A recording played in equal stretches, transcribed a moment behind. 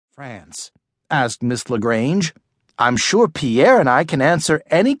France?" asked Miss LaGrange. "I'm sure Pierre and I can answer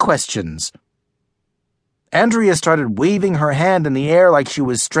any questions." Andrea started waving her hand in the air like she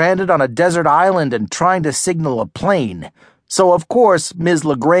was stranded on a desert island and trying to signal a plane. So, of course, Ms.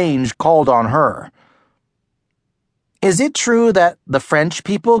 LaGrange called on her. "Is it true that the French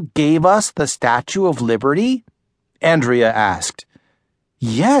people gave us the Statue of Liberty?" Andrea asked.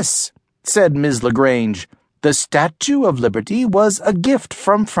 "Yes," said Ms. LaGrange. "The Statue of Liberty was a gift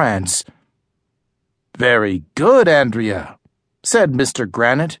from France." "Very good, Andrea," said Mr.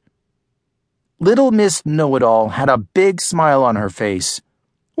 Granite. Little Miss Know-It-All had a big smile on her face.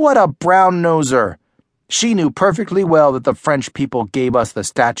 What a brown-noser! She knew perfectly well that the French people gave us the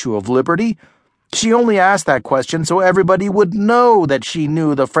Statue of Liberty. She only asked that question so everybody would know that she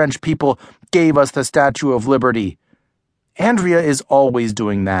knew the French people gave us the Statue of Liberty. Andrea is always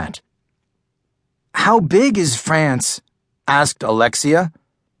doing that. "How big is France?" asked Alexia.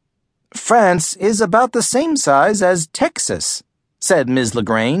 "France is about the same size as Texas," said Ms.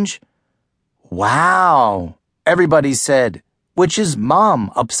 LaGrange. "Wow," everybody said, which is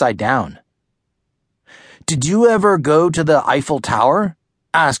Mom upside down. "Did you ever go to the Eiffel Tower?"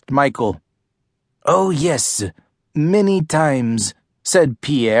 asked Michael. "Oh, yes, many times," said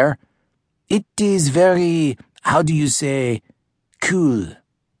Pierre. "It is very, how do you say, cool."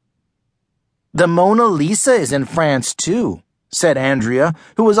 "The Mona Lisa is in France, too," said Andrea,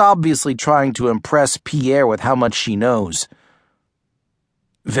 who was obviously trying to impress Pierre with how much she knows.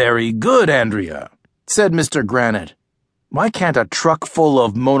 "Very good, Andrea," said Mr. Granite. Why can't a truck full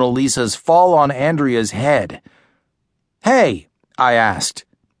of Mona Lisas fall on Andrea's head? "Hey," I asked,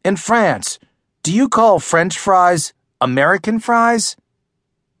 "in France, do you call French fries American fries?"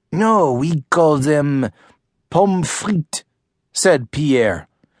 "No, we call them pommes frites," said Pierre.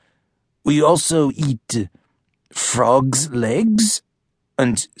 "We also eat frogs' legs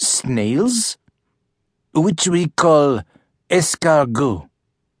and snails, which we call escargot."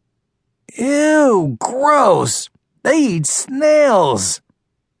 "Ew, gross! They eat snails."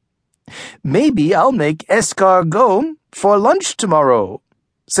 "Maybe I'll make escargot for lunch tomorrow,"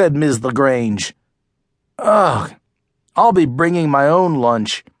 said Ms. LaGrange. "Ugh, I'll be bringing my own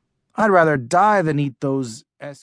lunch. I'd rather die than eat those